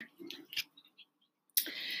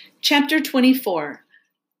Chapter 24,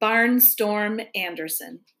 Barnstorm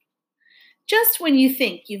Anderson. Just when you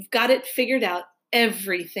think you've got it figured out,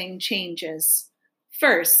 everything changes.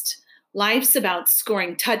 First, life's about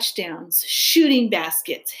scoring touchdowns, shooting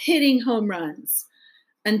baskets, hitting home runs,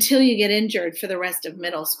 until you get injured for the rest of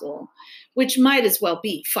middle school, which might as well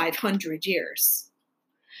be 500 years.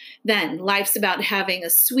 Then, life's about having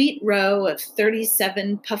a sweet row of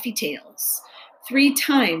 37 puffy tails, 3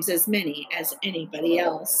 times as many as anybody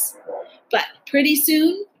else. But pretty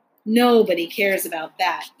soon, nobody cares about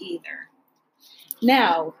that either.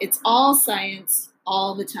 Now, it's all science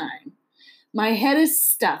all the time. My head is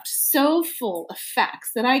stuffed so full of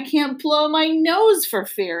facts that I can't blow my nose for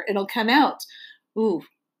fear it'll come out. Ooh,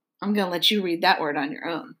 I'm going to let you read that word on your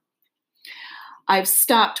own. I've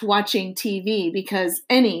stopped watching TV because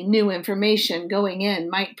any new information going in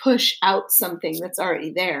might push out something that's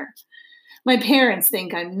already there. My parents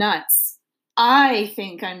think I'm nuts. I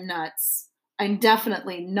think I'm nuts. I'm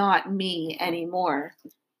definitely not me anymore.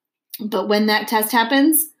 But when that test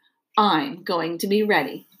happens, I'm going to be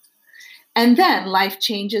ready. And then life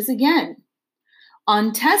changes again.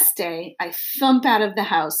 On test day, I thump out of the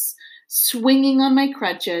house, swinging on my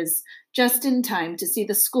crutches, just in time to see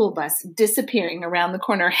the school bus disappearing around the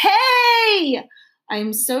corner. Hey!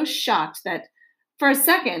 I'm so shocked that for a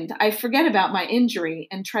second, I forget about my injury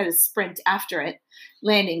and try to sprint after it,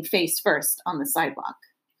 landing face first on the sidewalk.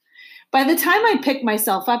 By the time I pick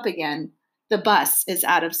myself up again, the bus is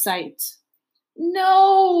out of sight.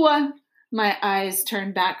 No! My eyes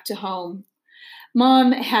turn back to home.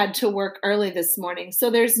 Mom had to work early this morning,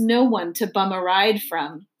 so there's no one to bum a ride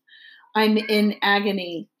from. I'm in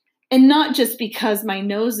agony, and not just because my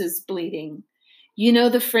nose is bleeding. You know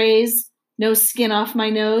the phrase, no skin off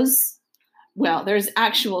my nose? Well, there's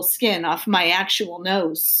actual skin off my actual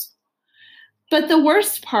nose. But the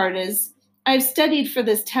worst part is, I've studied for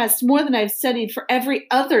this test more than I've studied for every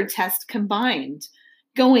other test combined,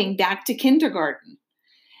 going back to kindergarten.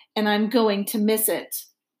 And I'm going to miss it.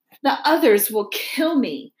 The others will kill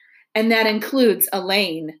me, and that includes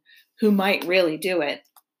Elaine, who might really do it.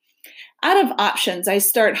 Out of options, I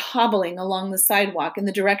start hobbling along the sidewalk in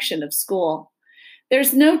the direction of school.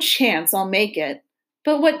 There's no chance I'll make it,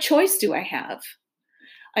 but what choice do I have?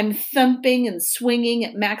 I'm thumping and swinging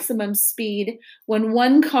at maximum speed when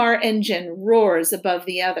one car engine roars above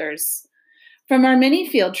the others. From our many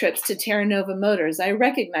field trips to Terra Nova Motors, I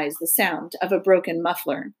recognize the sound of a broken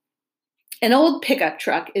muffler. An old pickup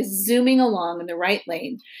truck is zooming along in the right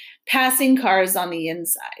lane, passing cars on the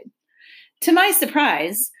inside. To my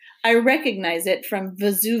surprise, I recognize it from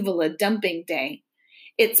Vesuvula dumping day.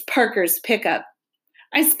 It's Parker's pickup.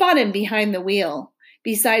 I spot him behind the wheel,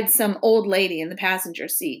 beside some old lady in the passenger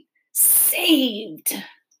seat. Saved!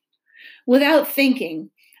 Without thinking,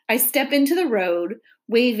 I step into the road,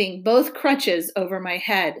 waving both crutches over my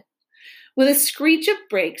head. With a screech of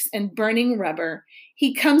brakes and burning rubber,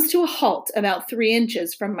 he comes to a halt about 3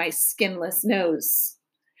 inches from my skinless nose.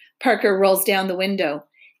 Parker rolls down the window.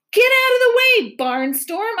 Get out of the way,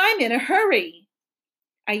 Barnstorm! I'm in a hurry.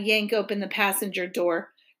 I yank open the passenger door.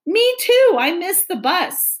 Me too! I missed the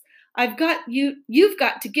bus. You've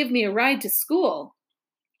got to give me a ride to school.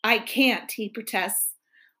 I can't, he protests.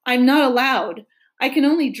 I'm not allowed. I can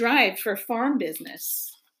only drive for farm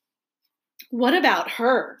business. What about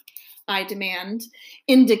her? I demand,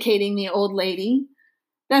 indicating the old lady.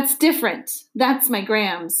 That's different. That's my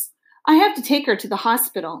Grams. I have to take her to the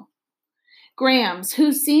hospital. Grams,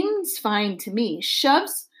 who seems fine to me,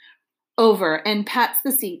 shoves over and pats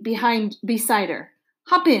the seat beside her.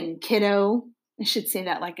 Hop in, kiddo. I should say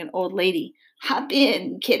that like an old lady. Hop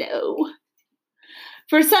in, kiddo.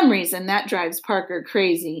 For some reason, that drives Parker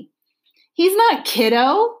crazy. He's not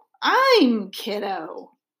kiddo. I'm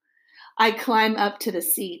kiddo. I climb up to the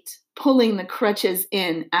seat, pulling the crutches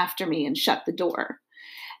in after me and shut the door.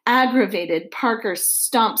 Aggravated, Parker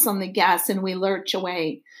stomps on the gas and we lurch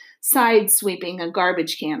away, side-sweeping a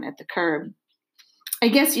garbage can at the curb. I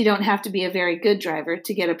guess you don't have to be a very good driver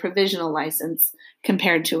to get a provisional license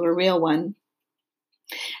compared to a real one.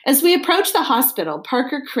 As we approach the hospital,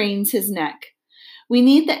 Parker cranes his neck. We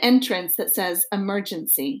need the entrance that says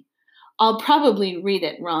emergency. I'll probably read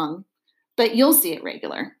it wrong, but you'll see it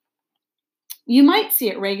regular. You might see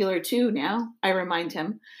it regular too now, I remind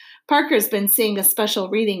him. Parker's been seeing a special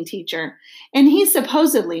reading teacher, and he's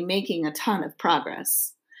supposedly making a ton of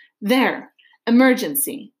progress. There,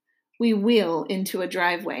 emergency. We wheel into a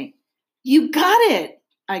driveway. You got it,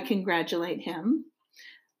 I congratulate him.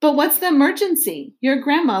 But what's the emergency? Your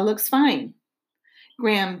grandma looks fine.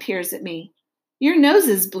 Graham peers at me. Your nose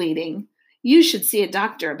is bleeding. You should see a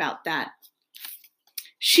doctor about that.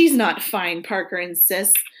 She's not fine, Parker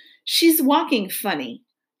insists. She's walking funny.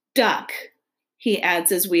 Duck, he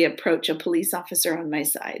adds as we approach a police officer on my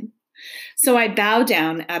side. So I bow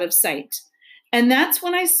down out of sight. And that's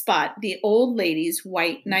when I spot the old lady's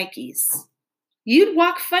white Nikes. You'd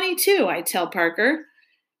walk funny too, I tell Parker.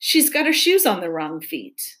 She's got her shoes on the wrong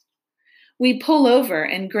feet. We pull over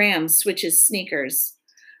and Graham switches sneakers.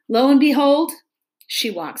 Lo and behold, she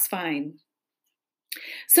walks fine.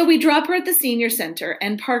 So we drop her at the senior center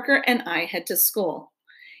and Parker and I head to school.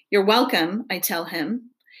 You're welcome, I tell him.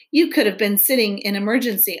 You could have been sitting in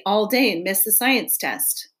emergency all day and missed the science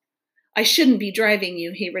test. I shouldn't be driving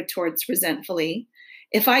you, he retorts resentfully.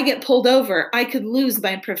 If I get pulled over, I could lose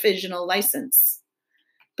my provisional license.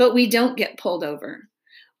 But we don't get pulled over.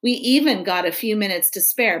 We even got a few minutes to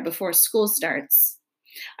spare before school starts.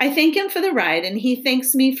 I thank him for the ride, and he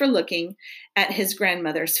thanks me for looking at his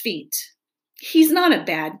grandmother's feet. He's not a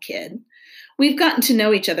bad kid. We've gotten to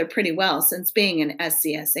know each other pretty well since being in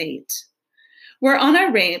SCS 8. We're on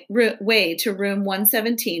our way to room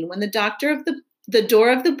 117 when the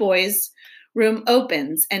door of the boys' room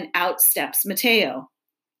opens and out steps Mateo.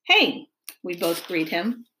 Hey, we both greet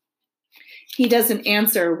him. He doesn't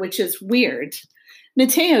answer, which is weird.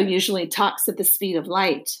 Mateo usually talks at the speed of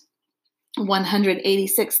light,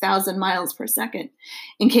 186,000 miles per second,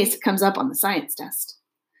 in case it comes up on the science test.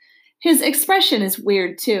 His expression is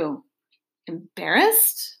weird too.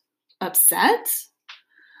 Embarrassed? Upset?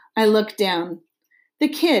 I look down. The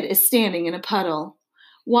kid is standing in a puddle.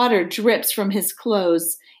 Water drips from his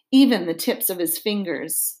clothes, even the tips of his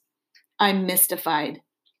fingers. I'm mystified.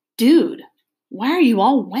 Dude, why are you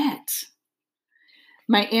all wet?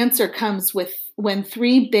 My answer comes when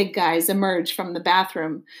three big guys emerge from the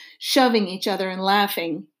bathroom, shoving each other and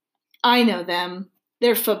laughing. I know them.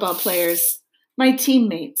 They're football players. My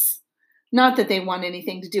teammates. Not that they want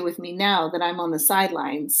anything to do with me now that I'm on the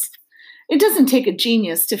sidelines. It doesn't take a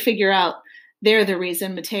genius to figure out they're the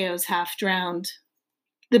reason Mateo's half drowned.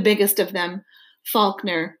 The biggest of them,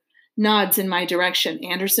 Faulkner, nods in my direction.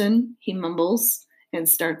 Anderson, he mumbles, and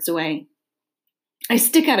starts away. I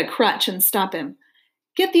stick out a crutch and stop him.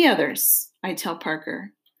 Get the others, I tell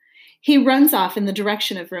Parker. He runs off in the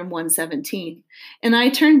direction of room 117, and I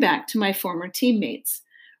turn back to my former teammates.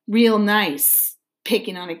 Real nice,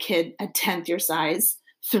 picking on a kid a tenth your size,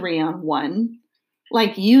 3-on-1.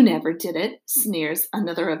 Like you never did it, sneers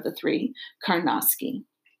another of the three, Karnosky.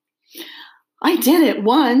 I did it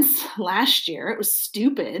once, last year. It was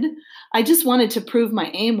stupid. I just wanted to prove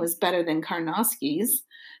my aim was better than Karnosky's.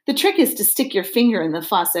 The trick is to stick your finger in the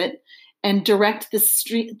faucet and direct the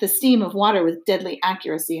stream of water with deadly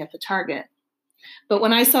accuracy at the target. But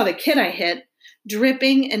when I saw the kid I hit,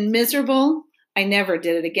 dripping and miserable, I never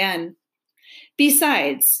did it again.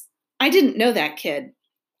 Besides, I didn't know that kid.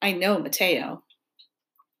 I know Mateo.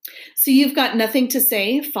 So you've got nothing to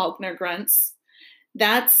say, Faulkner grunts.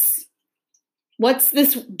 What's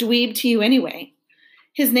this dweeb to you anyway?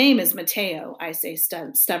 His name is Mateo, I say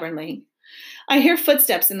stubbornly. I hear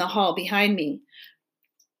footsteps in the hall behind me.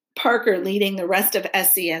 Parker leading the rest of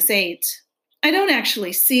SCS 8. I don't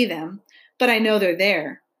actually see them, but I know they're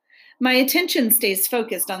there. My attention stays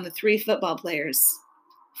focused on the three football players.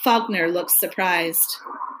 Faulkner looks surprised.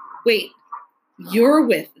 Wait, you're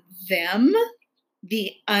with them?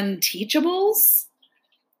 The Unteachables?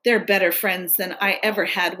 They're better friends than I ever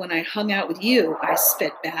had when I hung out with you, I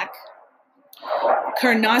spit back.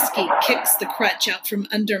 Karnosky kicks the crutch out from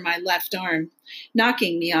under my left arm,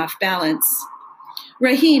 knocking me off balance.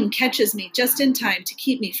 Raheem catches me just in time to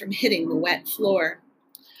keep me from hitting the wet floor.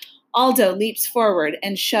 Aldo leaps forward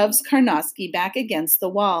and shoves Karnosky back against the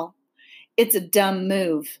wall. It's a dumb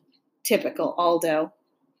move. Typical Aldo.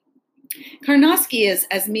 Karnosky is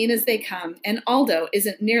as mean as they come, and Aldo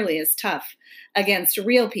isn't nearly as tough against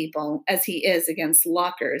real people as he is against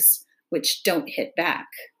lockers, which don't hit back.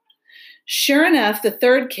 Sure enough, the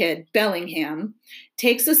third kid, Bellingham,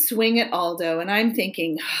 takes a swing at Aldo, and I'm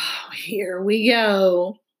thinking, oh, here we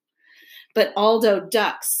go. But Aldo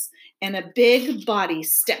ducks, and a big body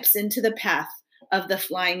steps into the path of the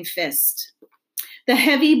flying fist. The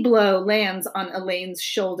heavy blow lands on Elaine's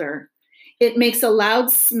shoulder. It makes a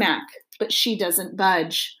loud smack, but she doesn't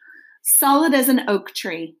budge. Solid as an oak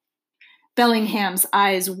tree. Bellingham's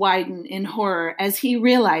eyes widen in horror as he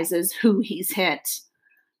realizes who he's hit.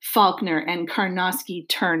 Faulkner and Karnosky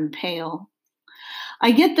turn pale. I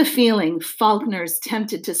get the feeling Faulkner's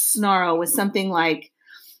tempted to snarl with something like,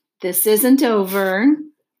 "This isn't over,"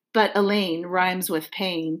 but Elaine rhymes with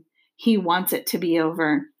pain. He wants it to be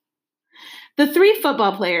over. The three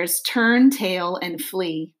football players turn tail and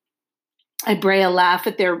flee. I bray a laugh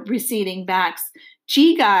at their receding backs.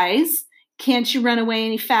 Gee, guys, can't you run away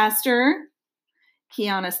any faster?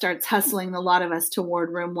 Kiana starts hustling the lot of us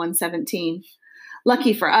toward room 117.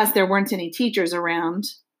 Lucky for us, there weren't any teachers around.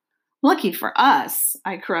 Lucky for us,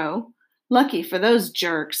 I crow. Lucky for those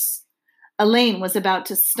jerks. Elaine was about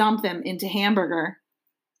to stomp them into hamburger.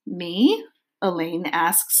 Me? Elaine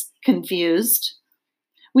asks, confused.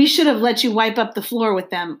 We should have let you wipe up the floor with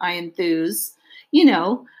them, I enthuse. You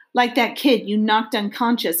know, like that kid you knocked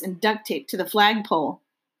unconscious and duct taped to the flagpole.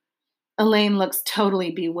 Elaine looks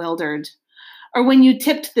totally bewildered. Or when you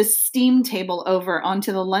tipped the steam table over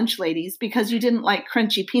onto the lunch ladies because you didn't like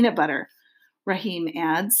crunchy peanut butter, Rahim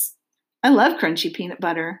adds. I love crunchy peanut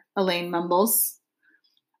butter, Elaine mumbles.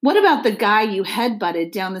 What about the guy you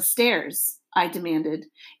headbutted down the stairs? I demanded.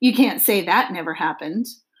 You can't say that never happened.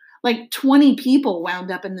 Like 20 people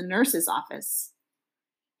wound up in the nurse's office.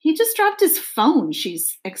 He just dropped his phone, she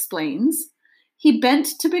explains. He bent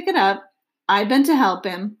to pick it up. I bent to help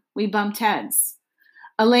him. We bumped heads.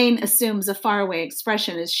 Elaine assumes a faraway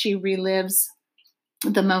expression as she relives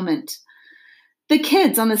the moment. The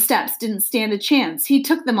kids on the steps didn't stand a chance. He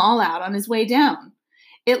took them all out on his way down.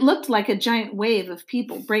 It looked like a giant wave of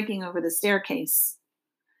people breaking over the staircase.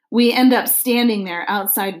 We end up standing there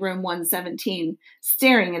outside room 117,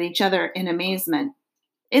 staring at each other in amazement.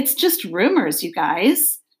 It's just rumors, you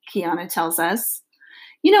guys, Kiana tells us.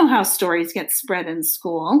 You know how stories get spread in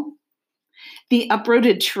school. The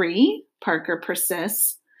uprooted tree, Parker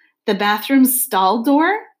persists. The bathroom stall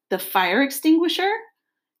door? The fire extinguisher?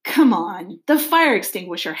 Come on, the fire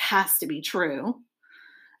extinguisher has to be true.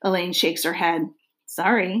 Elaine shakes her head.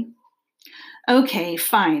 Sorry. Okay,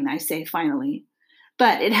 fine, I say finally.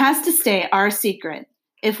 But it has to stay our secret.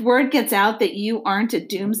 If word gets out that you aren't a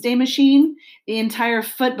doomsday machine, the entire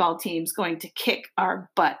football team's going to kick our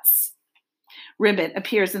butts. Ribbit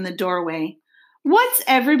appears in the doorway. What's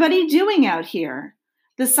everybody doing out here?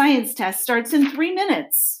 The science test starts in 3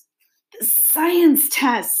 minutes. The science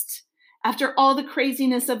test! After all the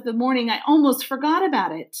craziness of the morning, I almost forgot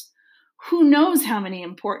about it. Who knows how many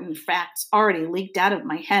important facts already leaked out of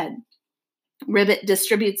my head? Ribbit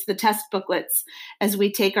distributes the test booklets as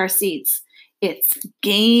we take our seats. It's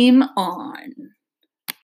game on.